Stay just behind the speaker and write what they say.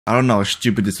I don't know how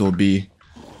stupid this will be,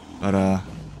 but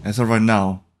as of right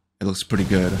now, it looks pretty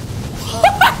good.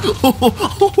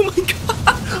 Oh my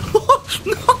god!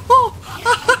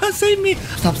 No! Save me!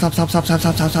 Stop!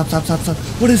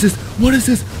 What is this? What is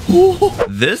this? Oh.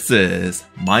 This is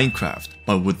Minecraft,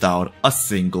 but without a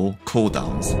single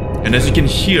cooldowns. And as you can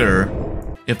hear,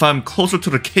 if I'm closer to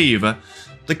the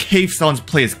cave sounds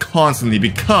plays constantly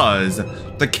because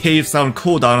the cave sound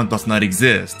cooldown does not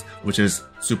exist, which is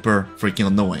super freaking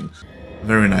annoying.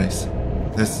 Very nice.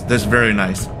 That's very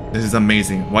nice. This is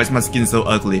amazing. Why is my skin so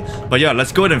ugly? But yeah,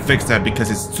 let's go ahead and fix that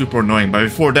because it's super annoying. But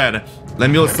before that,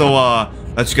 let me also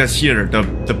let you guys hear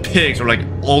the pigs or like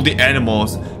all the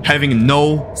animals having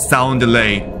no sound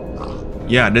delay.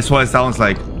 Yeah, this is what it sounds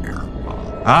like.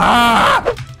 Ah!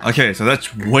 Okay, so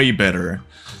that's way better.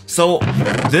 So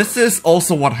this is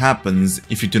also what happens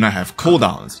if you do not have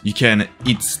cooldowns. You can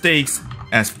eat steaks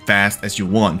as fast as you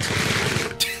want.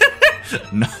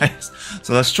 Nice.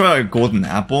 So let's try a golden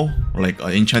apple, or like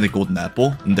an enchanted golden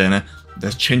apple, and then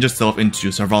let's change yourself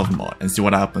into survival mode and see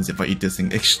what happens if I eat this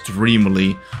thing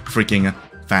extremely freaking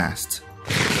fast.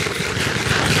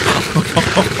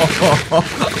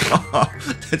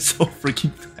 That's so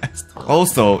freaking fast.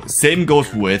 Also, same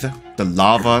goes with the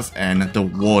lavas and the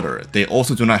water. They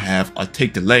also do not have a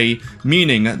tick delay,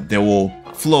 meaning they will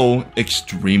flow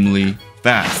extremely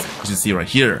fast. As you see right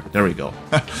here, there we go.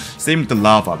 Same with the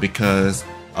lava because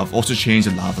I've also changed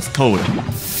the lava's code.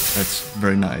 That's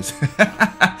very nice.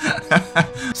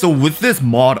 So with this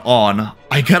mod on,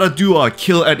 I gotta do a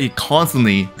kill at it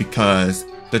constantly because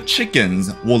the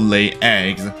chickens will lay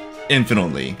eggs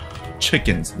infinitely.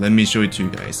 Chickens, let me show it to you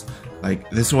guys. Like,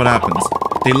 this is what happens.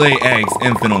 They lay eggs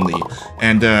infinitely.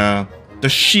 And the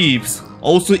sheeps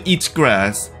also eat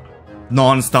grass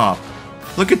non-stop.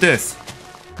 Look at this.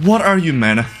 What are you,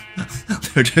 man?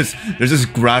 they're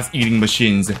just grass-eating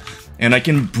machines. And I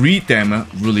can breed them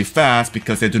really fast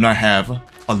because they do not have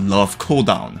a love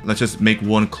cooldown. Let's just make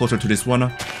one closer to this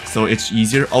one so it's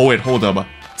easier. Oh wait, hold up.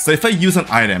 So if I use an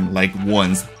item like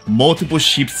once, multiple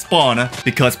sheep spawn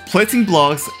because placing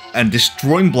blocks and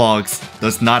destroying blocks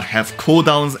does not have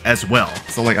cooldowns as well.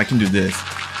 So like I can do this.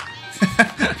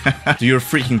 Do your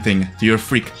freaking thing. Do your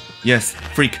freak. Yes,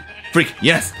 freak. Freak.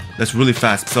 Yes. That's really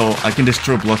fast. So I can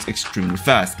destroy blocks extremely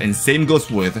fast. And same goes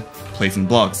with placing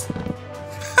blocks.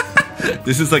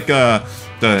 This is like the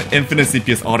infinite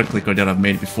CPS autoclicker that I've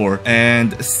made before.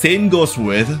 And same goes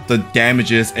with the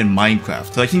damages in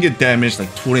Minecraft. So I can get damaged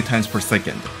like 20 times per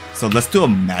second. So let's do a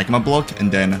magma block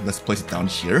and then let's place it down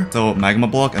here. So magma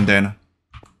block and then...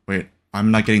 Wait,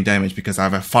 I'm not getting damaged because I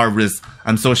have a fire resist.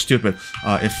 I'm so stupid.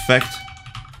 Effect.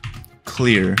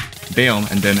 Clear. Bam.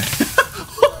 And then...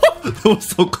 That was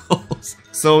so close.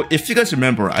 So if you guys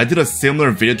remember, I did a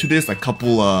similar video to this a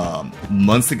couple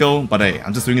months ago, but hey,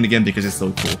 I'm just doing it again because it's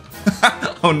so cool.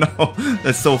 Oh no,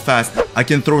 that's so fast. I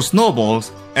can throw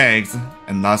snowballs, eggs,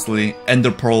 and lastly,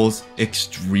 ender pearls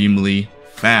extremely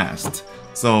fast.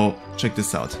 So check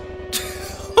this out.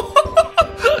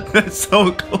 That's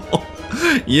so cool.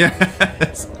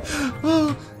 Yes.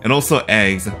 And also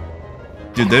eggs.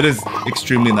 Dude, that is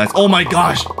extremely nice. Oh my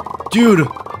gosh. Dude,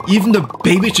 even the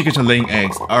baby chickens are laying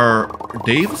eggs. Are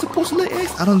they even supposed to lay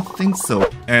eggs? I don't think so.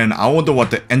 And I wonder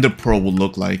what the ender pearl will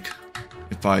look like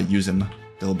if I use them.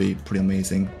 That'll be pretty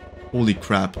amazing. Holy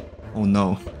crap. Oh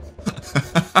no.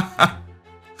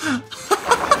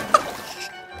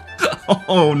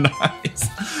 Oh, nice.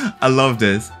 I love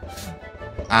this.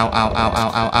 Ow, ow, ow,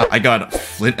 ow, ow, ow. I got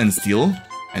flint and steel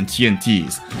and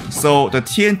TNTs. So the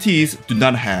TNTs do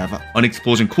not have an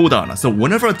explosion cooldown. So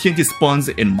whenever a TNT spawns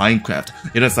in Minecraft,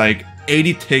 it has like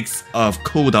 80 ticks of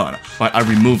cooldown, but I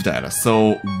removed that.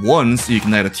 So once you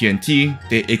ignite a TNT,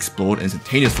 they explode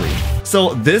instantaneously.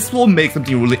 So this will make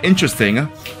something really interesting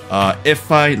if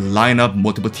I line up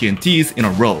multiple TNTs in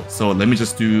a row. So let me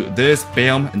just do this,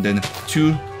 bam, and then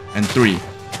 2 and 3.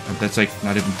 And that's like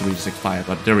not even 3, just like 5,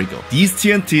 but there we go. These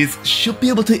TNTs should be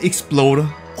able to explode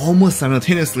almost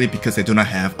simultaneously because they do not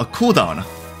have a cooldown.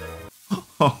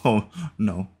 Oh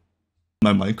no,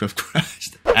 my Minecraft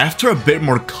crashed. After a bit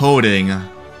more coding,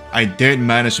 I did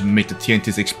manage to make the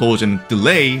TNT's explosion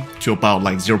delay to about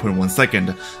like 0.1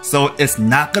 second. So it's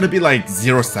not gonna be like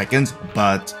 0 seconds,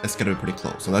 but it's gonna be pretty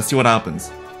close. So let's see what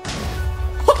happens.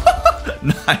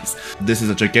 Nice. This is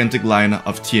a gigantic line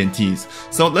of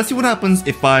TNTs. So let's see what happens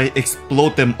if I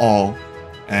explode them all.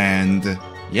 And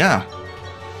yeah.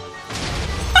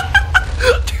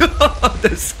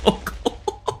 That's so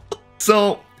cool.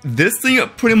 So this thing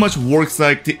pretty much works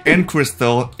like the end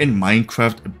crystal in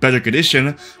Minecraft Bedrock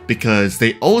Edition because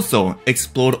they also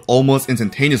explode almost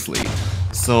instantaneously.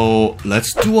 So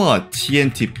let's do a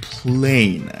TNT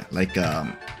plane, like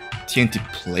TNT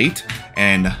plate,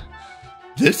 and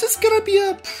this is gonna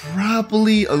be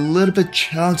probably a little bit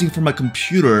challenging for my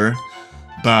computer,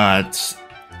 but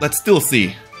let's still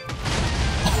see.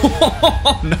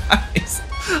 Oh, nice.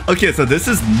 Okay, so this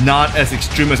is not as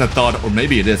extreme as I thought, or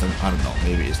maybe it is. I don't know,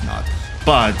 maybe it's not.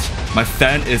 But my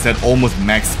fan is at almost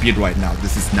max speed right now.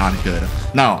 This is not good.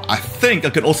 Now, I think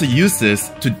I could also use this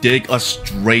to dig a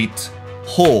straight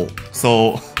hole.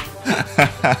 So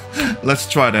let's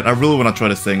try that. I really want to try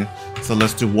this thing. So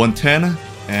let's do 110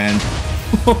 and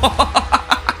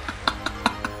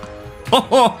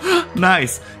oh,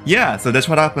 nice. Yeah, so that's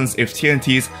what happens if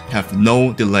TNTs have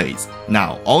no delays.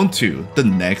 Now, on to the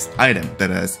next item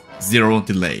that has 0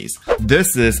 delays.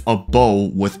 This is a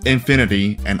bow with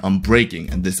infinity and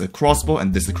unbreaking, and this is a crossbow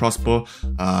and this is a crossbow,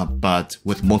 but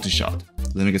with multi-shot.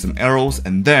 Let me get some arrows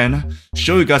and then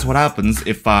show you guys what happens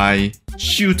if I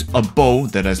shoot a bow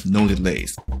that has no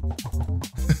delays.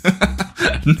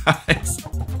 Nice.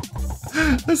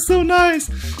 That's so nice.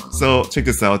 So check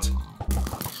this out.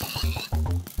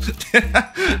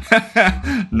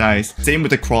 Nice. Same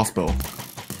with the crossbow.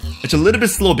 It's a little bit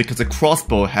slow because the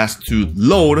crossbow has to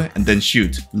load and then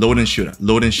shoot. Load and shoot.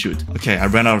 Load and shoot. Okay, I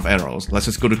ran out of arrows. Let's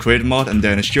just go to creative mode and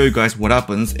then show you guys what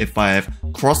happens if I have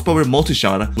crossbow with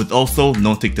multi-shot with also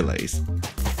no tick delays.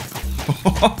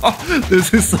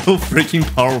 This is so freaking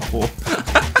powerful.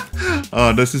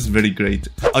 Oh, this is very great.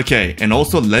 Okay, and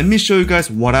also let me show you guys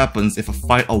what happens if I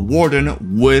fight a warden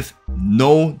with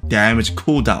no damage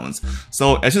cooldowns.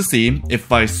 So as you see,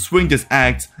 if I swing this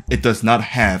axe, it does not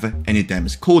have any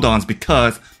damage cooldowns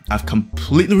because I've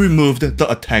completely removed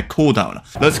the attack cooldown.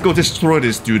 Let's go destroy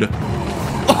this dude.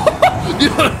 Oh,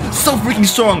 yeah, so freaking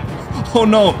strong. Oh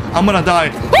no, I'm gonna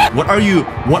die. What are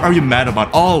you mad about?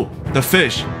 Oh, the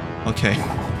fish. Okay.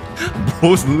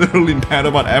 Bro's literally mad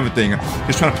about everything.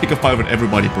 He's trying to pick a fight with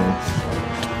everybody, bro.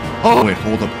 Oh, wait,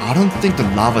 hold up. I don't think the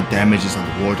lava damages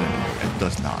on Warden. It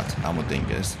does not. I don't think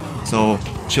it is. So,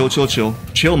 chill.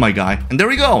 Chill, my guy. And there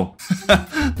we go.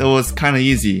 That was kind of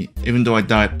easy, even though I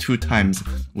died 2 times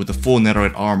with the full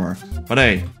netherite armor. But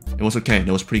hey, it was okay.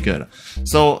 That was pretty good.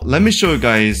 So, let me show you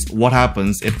guys what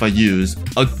happens if I use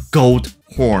a gold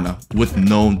horn with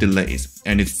no delays.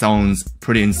 And it sounds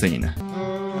pretty insane.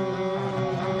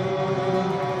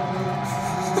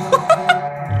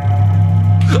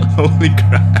 Holy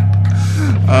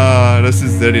crap. This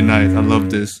is very nice. I love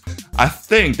this. I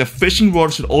think the fishing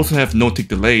rod should also have no tick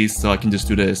delays, so I can just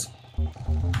do this.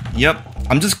 Yep.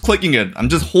 I'm just clicking it. I'm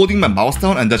just holding my mouse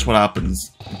down and that's what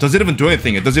happens. It doesn't even do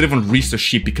anything. It doesn't even reach the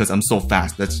sheep because I'm so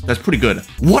fast. That's pretty good.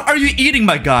 What are you eating,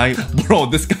 my guy? Bro,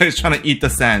 this guy is trying to eat the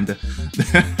sand.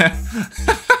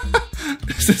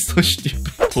 This is so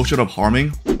stupid. Potion of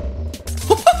harming.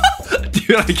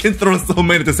 Dude, I can throw so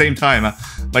many at the same time.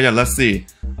 But yeah, let's see.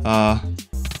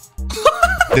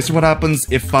 This is what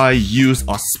happens if I use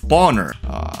a spawner.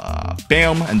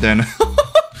 Bam, and then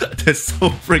that's so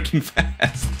freaking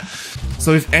fast.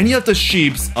 So if any of the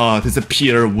sheeps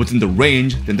disappear within the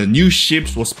range, then the new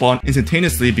sheeps will spawn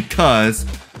instantaneously because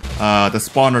the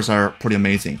spawners are pretty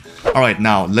amazing. Alright,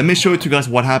 now let me show you guys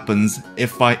what happens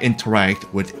if I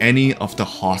interact with any of the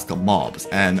hostile mobs.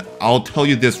 And I'll tell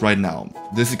you this right now.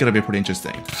 This is gonna be pretty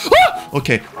interesting.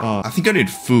 Okay, I think I need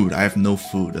food. I have no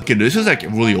food. Okay, this is like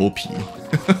really OP.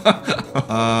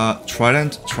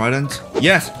 Trident.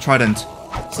 Yes, trident.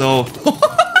 So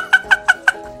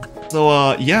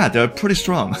yeah, they're pretty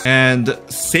strong. And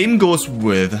same goes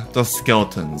with the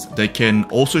skeletons. They can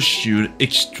also shoot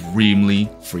extremely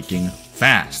freaking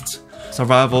fast.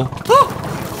 Survival.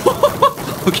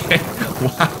 Okay,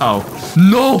 wow.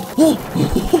 No!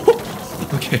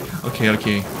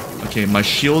 Okay, my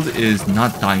shield is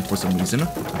not dying for some reason.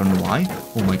 I don't know why.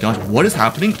 Oh my gosh, what is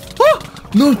happening?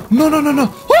 No.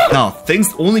 Now,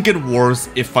 things only get worse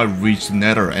if I reach the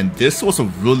nether, and this was a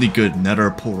really good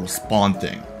nether portal spawn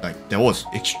thing. Like, that was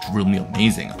extremely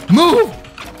amazing. Move!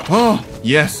 Oh,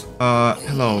 yes.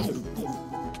 Hello.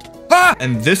 Ah!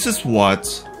 And this is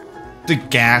what the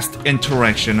ghast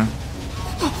interaction.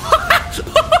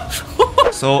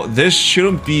 So, this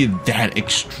shouldn't be that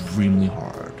extremely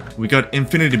hard. We got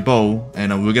infinity bow,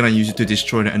 and we're gonna use it to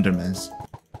destroy the endermans.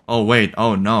 Oh, wait.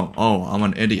 Oh, no. Oh, I'm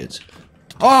an idiot.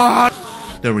 Ah!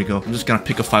 There we go. I'm just gonna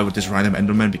pick a fight with this random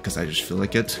enderman because I just feel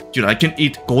like it. Dude, I can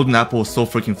eat golden apples so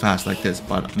freaking fast like this,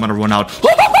 but I'm gonna run out.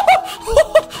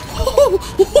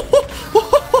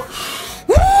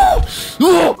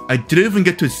 I didn't even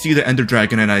get to see the ender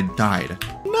dragon and I died.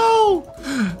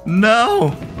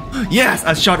 No. Yes,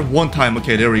 I shot 1 time.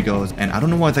 Okay, there he goes. And I don't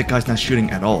know why that guy's not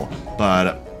shooting at all,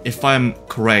 but if I'm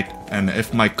correct and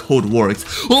if my code works,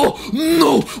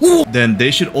 then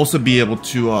they should also be able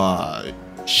to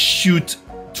shoot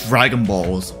Dragon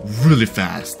Balls really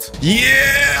fast.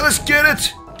 Yeah, let's get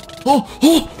it. Oh,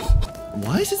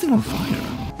 why is this thing on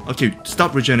fire? Okay,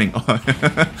 stop regening.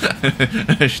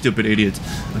 Stupid idiot.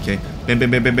 Okay, bam,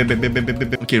 bam, bam, bam, bam, bam, bam, bam,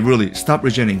 bam. Okay, really, stop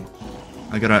regening.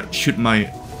 I gotta shoot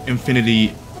my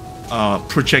infinity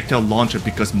projectile launcher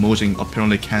because motion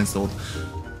apparently cancelled.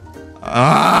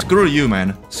 Screw you,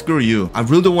 man. Screw you. I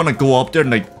really don't want to go up there and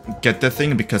like get that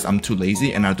thing because I'm too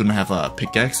lazy and I don't have a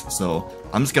pickaxe. So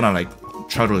I'm just gonna like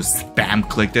try to spam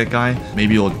click that guy.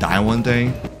 Maybe he'll die one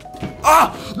day.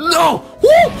 No!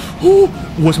 Woo!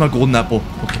 Where's my golden apple?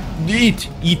 Okay,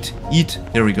 eat.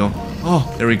 There we go.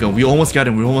 Oh, there we go. We almost got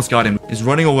him. He's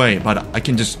running away, but I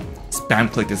can just spam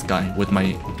click this guy with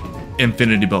my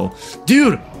infinity bow.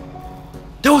 Dude!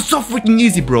 That was so freaking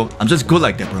easy, bro. I'm just good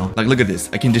like that, bro. Like, look at this.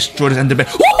 I can destroy this enderman.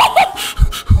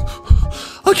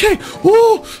 Okay.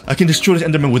 Woo! I can destroy this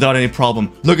enderman without any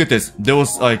problem. Look at this. There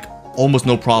was like almost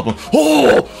no problem.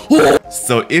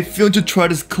 So if you want to try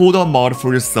this cooldown mod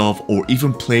for yourself or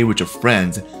even play with your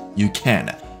friends, you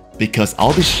can. Because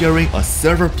I'll be sharing a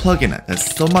server plugin that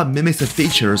somewhat mimics the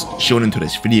features shown into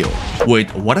this video.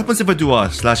 Wait, what happens if I do a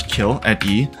 /kill at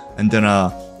E and then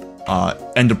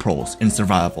ender pearls in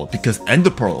survival? Because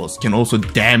ender pearls can also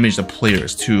damage the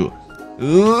players too.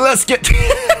 Let's get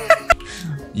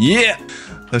yeah,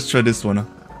 let's try this one.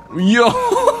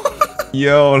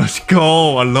 Yo, let's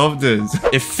go. I love this.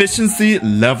 Efficiency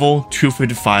level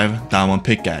 255 diamond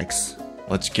pickaxe.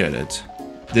 Let's get it.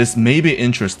 This may be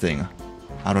interesting.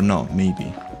 I don't know,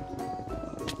 maybe.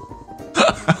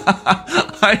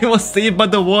 I was saved by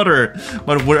the water,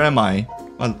 but where am I?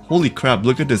 Well, holy crap,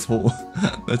 look at this hole.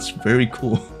 That's very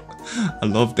cool. I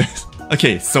love this.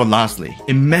 Okay, so lastly,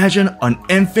 imagine an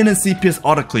infinite CPS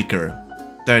auto clicker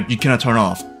that you cannot turn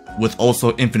off with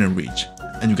also infinite reach,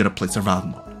 and you gotta play survival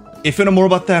mode. If you know more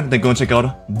about that, then go and check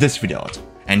out this video out.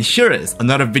 And here is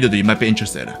another video that you might be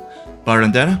interested. But other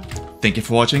than that, thank you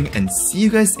for watching and see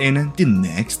you guys in the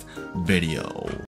next video.